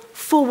thankful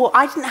for what.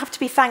 I didn't have to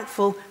be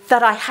thankful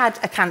that I had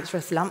a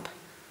cancerous lump.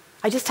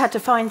 I just had to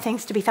find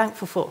things to be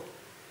thankful for.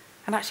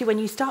 And actually, when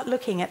you start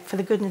looking for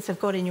the goodness of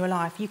God in your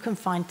life, you can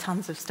find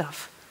tons of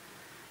stuff.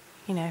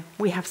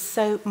 We have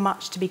so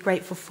much to be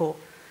grateful for.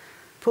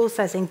 Paul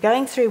says, in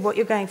going through what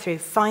you're going through,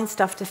 find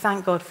stuff to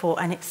thank God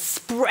for and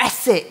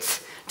express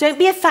it.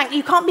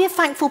 You can't be a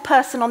thankful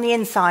person on the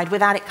inside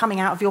without it coming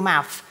out of your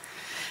mouth.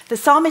 The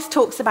psalmist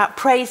talks about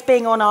praise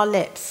being on our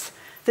lips.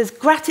 There's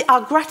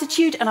our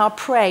gratitude and our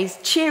praise.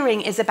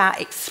 Cheering is about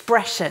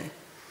expression.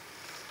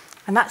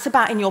 And that's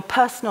about in your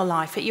personal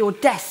life, at your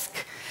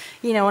desk,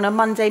 on a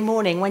Monday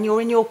morning, when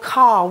you're in your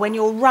car, when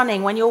you're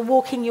running, when you're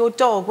walking your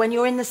dog, when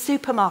you're in the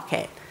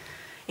supermarket?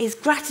 Is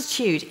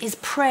gratitude, is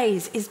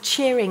praise, is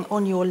cheering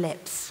on your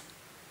lips?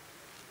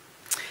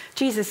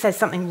 Jesus says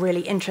something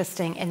really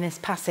interesting in this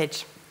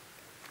passage.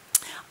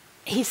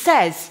 He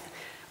says,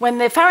 when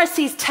the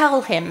Pharisees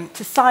tell him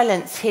to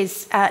silence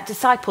his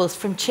disciples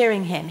from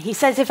cheering him, he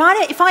says, if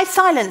I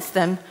silence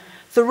them,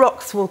 the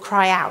rocks will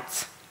cry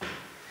out.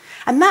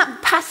 And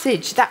that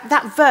passage,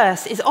 that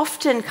verse is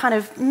often kind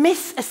of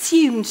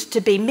misassumed to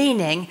be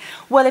meaning,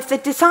 well, if the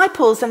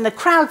disciples and the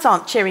crowds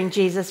aren't cheering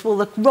Jesus, well,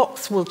 the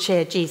rocks will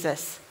cheer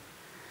Jesus.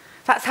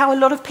 That's how a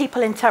lot of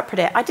people interpret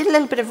it. I did a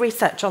little bit of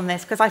research on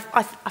this because I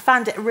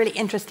found it a really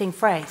interesting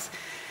phrase.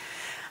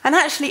 And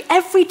actually,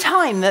 every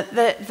time that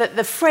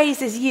the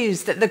phrase is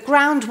used, that the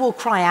ground will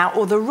cry out,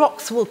 or the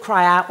rocks will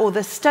cry out, or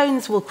the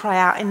stones will cry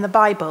out in the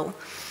Bible,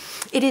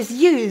 it is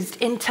used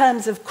in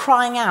terms of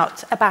crying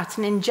out about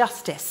an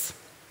injustice.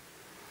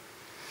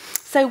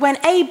 So when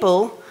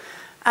Abel's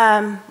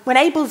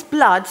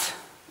blood,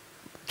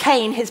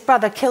 Cain, his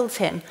brother, killed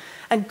him,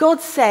 and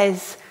God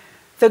says,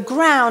 the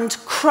ground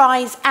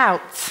cries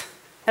out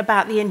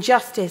about the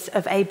injustice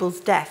of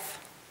Abel's death.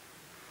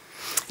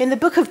 In the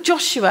book of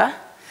Joshua,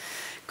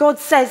 God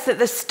says that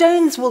the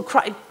stones will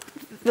cry.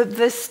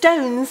 The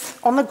stones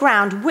on the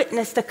ground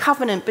witnessed a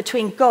covenant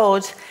between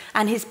God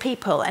and his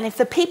people. And if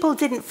the people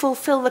didn't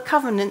fulfill the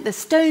covenant, the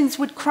stones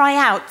would cry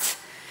out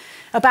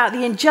about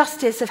the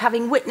injustice of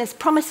having witnessed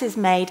promises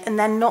made and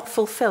then not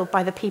fulfilled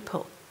by the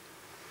people.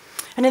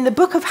 And in the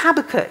book of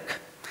Habakkuk,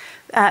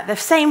 the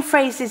same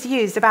phrase is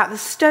used about the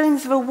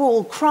stones of a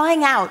wall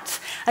crying out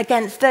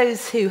against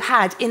those who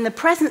had, in the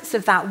presence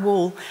of that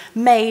wall,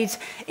 made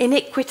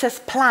iniquitous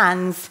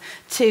plans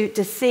to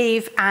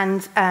deceive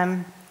and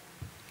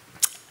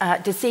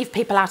deceive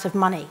people out of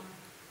money.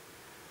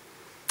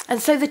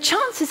 And so the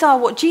chances are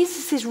what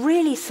Jesus is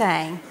really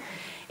saying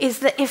is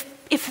that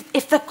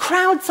if the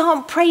crowds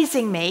aren't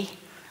praising me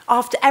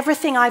after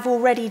everything I've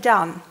already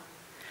done,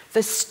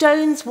 the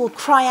stones will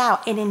cry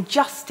out in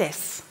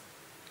injustice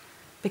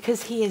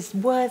because he is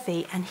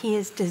worthy and he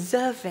is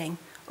deserving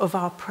of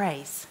our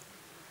praise.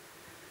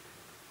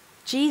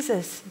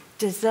 Jesus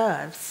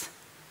deserves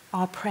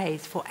our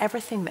praise for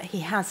everything that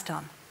he has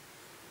done.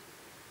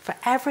 For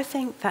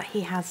everything that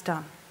he has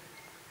done.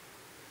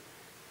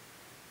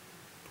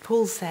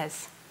 Paul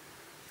says,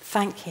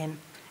 thank him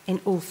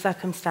in all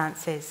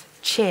circumstances.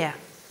 Cheer.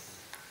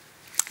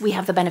 We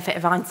have the benefit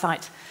of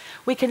hindsight.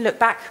 We can look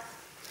back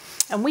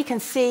and we can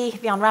see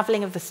the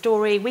unraveling of the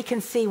story. We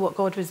can see what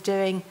God was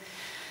doing.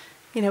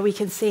 We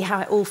can see how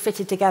it all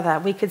fitted together.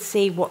 We could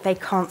see what they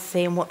can't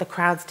see and what the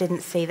crowds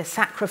didn't see, the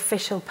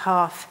sacrificial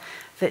path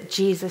that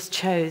Jesus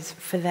chose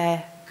for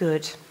their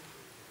good.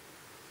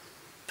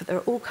 But there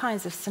are all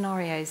kinds of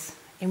scenarios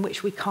in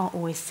which we can't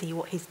always see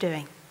what he's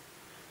doing.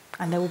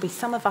 And there will be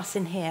some of us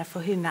in here for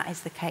whom that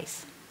is the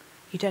case.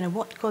 You don't know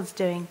what God's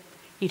doing.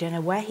 You don't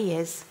know where he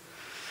is.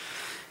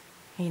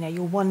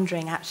 You're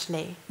wondering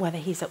actually whether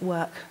he's at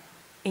work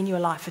in your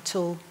life at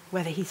all,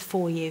 whether he's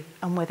for you,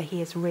 and whether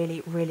he is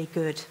really, really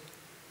good.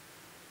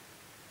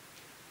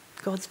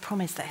 God's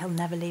promised that he'll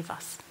never leave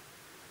us.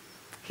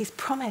 He's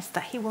promised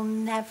that he will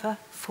never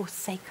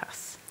forsake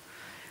us.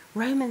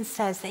 Romans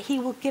says that he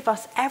will give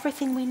us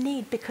everything we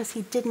need because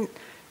he didn't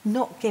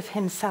not give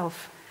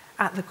himself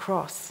at the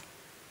cross.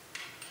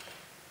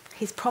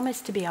 He's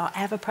promised to be our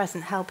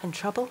ever-present help in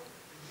trouble.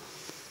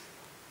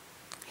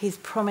 He's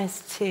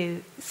promised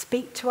to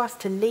speak to us,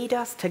 to lead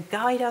us, to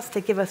guide us, to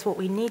give us what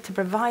we need, to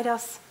provide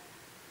us.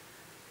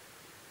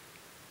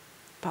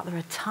 But there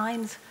are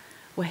times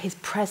where his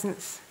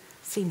presence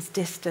seems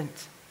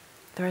distant.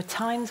 There are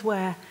times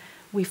where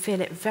we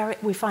find it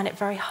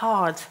very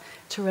hard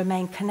to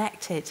remain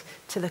connected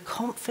to the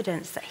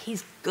confidence that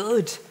he's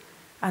good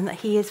and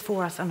that he is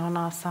for us and on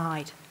our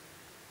side.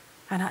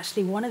 And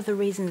actually, one of the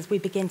reasons we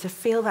begin to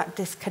feel that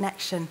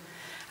disconnection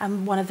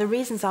and one of the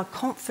reasons our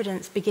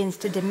confidence begins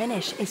to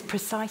diminish is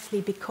precisely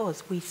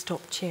because we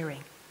stop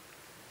cheering.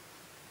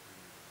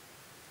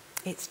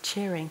 It's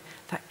cheering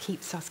that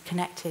keeps us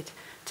connected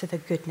to the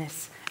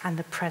goodness and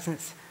the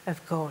presence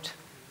of God.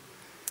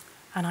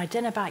 And I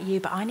don't know about you,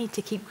 but I need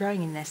to keep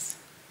growing in this.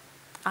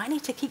 I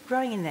need to keep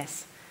growing in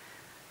this.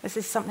 This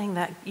is something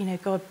that,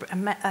 God,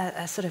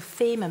 a sort of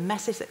theme, a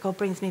message that God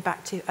brings me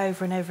back to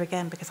over and over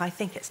again because I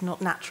think it's not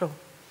natural.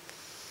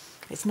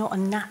 It's not a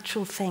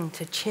natural thing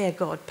to cheer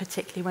God,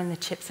 particularly when the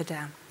chips are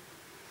down.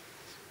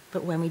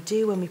 But when we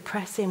do, when we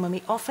press in, when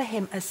we offer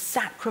him a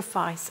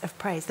sacrifice of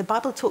praise. The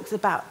Bible talks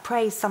about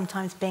praise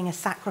sometimes being a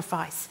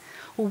sacrifice.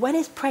 Well, when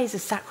is praise a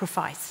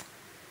sacrifice?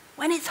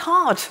 When it's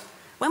hard,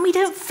 when we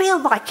don't feel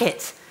like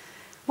it,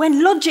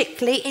 when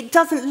logically it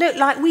doesn't look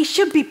like we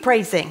should be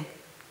praising.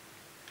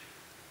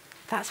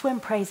 That's when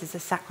praise is a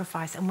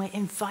sacrifice, and we're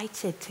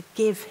invited to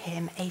give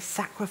him a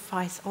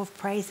sacrifice of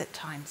praise at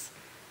times.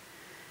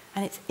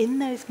 And it's in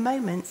those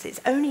moments, it's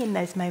only in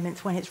those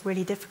moments when it's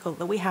really difficult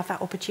that we have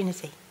that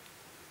opportunity.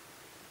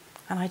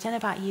 And I don't know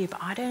about you,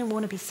 but I don't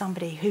want to be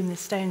somebody whom the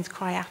stones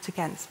cry out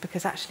against,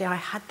 because actually I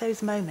had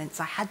those moments,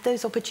 I had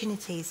those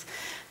opportunities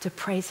to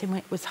praise him when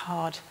it was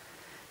hard,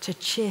 to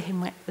cheer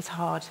him when it was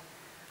hard,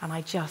 and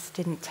I just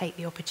didn't take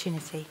the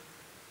opportunity.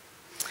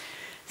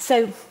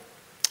 So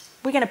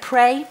we're going to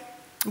pray.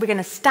 We're going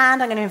to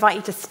stand. I'm going to invite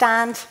you to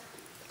stand.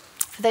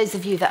 For those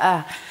of you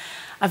that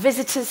are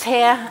visitors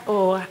here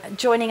or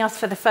joining us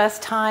for the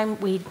first time,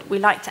 we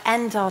like to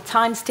end our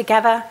times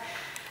together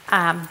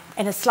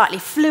in a slightly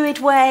fluid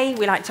way.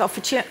 We like to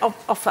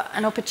offer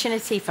an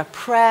opportunity for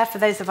prayer for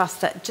those of us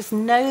that just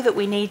know that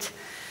we need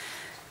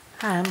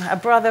a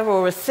brother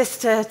or a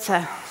sister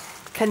to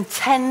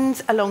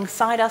contend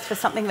alongside us for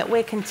something that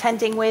we're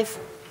contending with.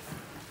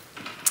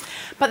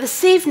 But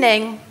this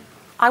evening,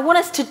 I want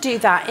us to do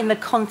that in the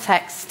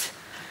context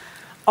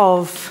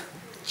of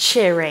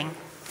cheering.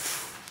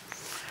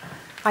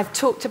 I've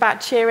talked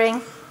about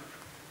cheering,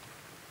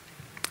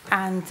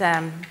 and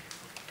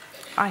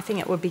I think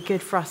it would be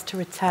good for us to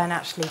return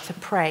actually to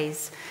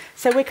praise.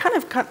 So we're kind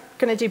of going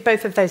to do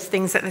both of those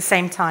things at the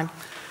same time.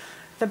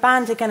 The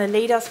band are going to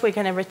lead us. We're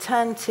going to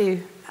return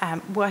to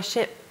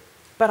worship,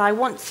 but I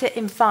want to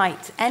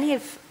invite any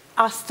of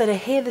us that are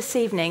here this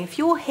evening, if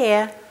you're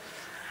here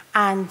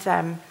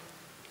and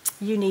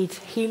you need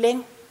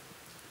healing,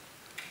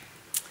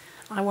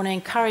 I want to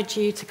encourage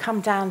you to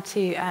come down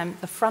to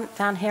the front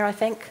down here, I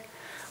think,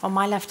 on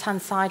my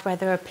left-hand side, where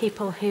there are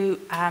people who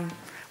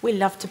we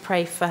love to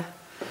pray for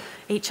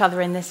each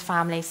other in this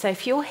family. So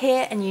if you're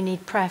here and you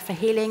need prayer for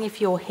healing, if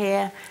you're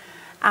here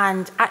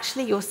and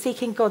actually you're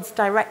seeking God's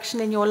direction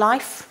in your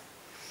life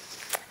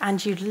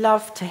and you'd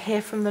love to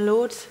hear from the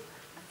Lord,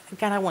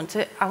 again, I want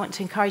to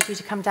encourage you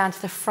to come down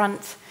to the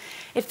front.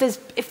 If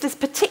there's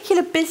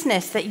particular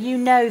business that you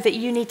know that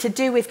you need to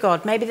do with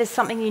God, maybe there's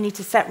something you need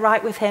to set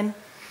right with him,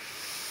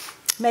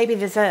 maybe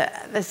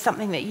there's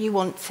something that you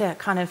want to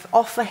kind of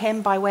offer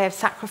him by way of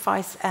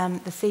sacrifice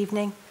this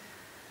evening,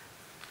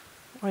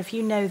 or if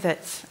you know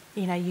that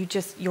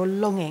you're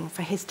longing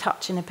for his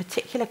touch in a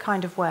particular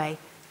kind of way,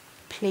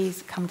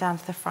 please come down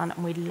to the front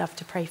and we'd love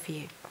to pray for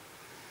you.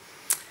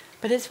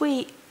 But as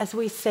we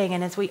sing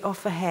and as we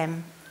offer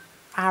him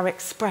our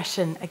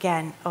expression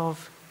again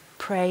of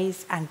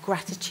praise and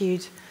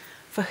gratitude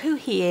for who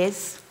he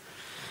is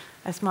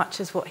as much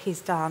as what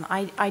he's done,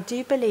 I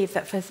do believe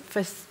that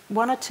for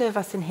one or two of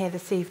us in here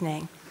this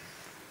evening,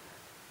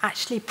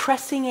 actually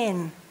pressing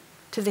in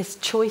to this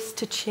choice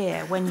to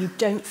cheer when you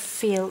don't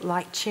feel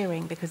like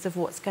cheering because of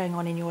what's going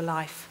on in your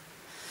life,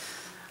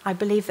 I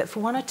believe that for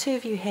one or two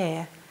of you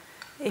here,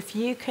 if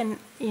you can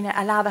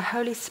allow the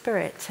Holy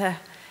Spirit to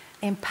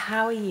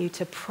empower you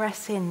to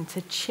press in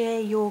to cheer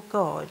your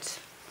God,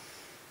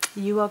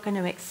 you are going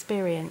to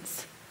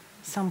experience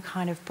some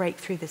kind of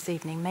breakthrough this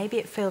evening. Maybe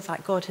it feels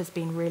like God has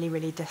been really,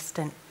 really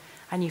distant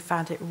and you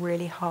found it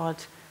really hard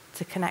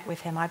to connect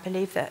with him. I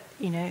believe that,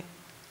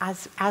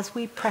 as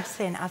we press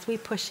in, as we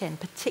push in,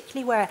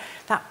 particularly where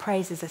that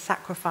praise is a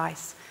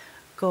sacrifice,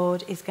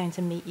 God is going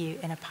to meet you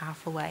in a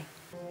powerful way.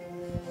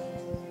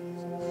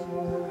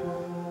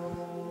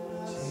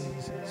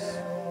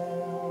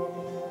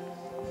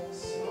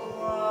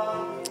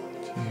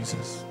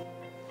 Jesus.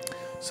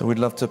 So we'd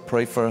love to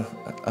pray for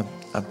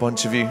a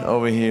bunch of you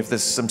over here. If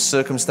there's some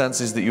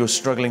circumstances that you're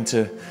struggling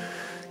to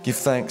give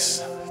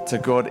thanks to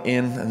God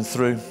in and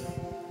through,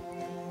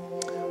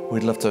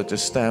 we'd love to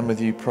just stand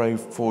with you, pray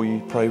for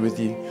you, pray with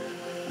you.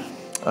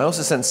 I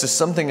also sense just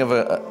something of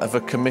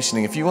a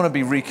commissioning. If you want to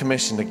be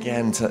recommissioned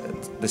again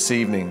this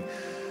evening,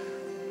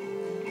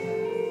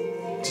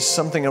 just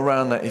something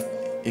around that.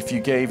 If you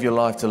gave your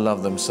life to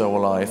love them, so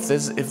will I. If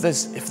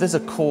there's a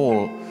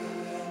call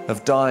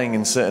of dying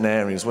in certain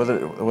areas,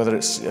 whether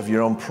it's of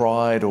your own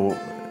pride or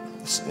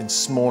in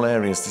small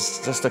areas,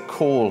 there's just a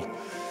call,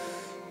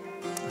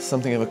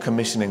 something of a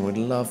commissioning. We'd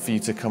love for you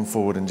to come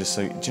forward and just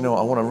say, do you know what?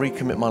 I want to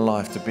recommit my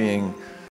life to being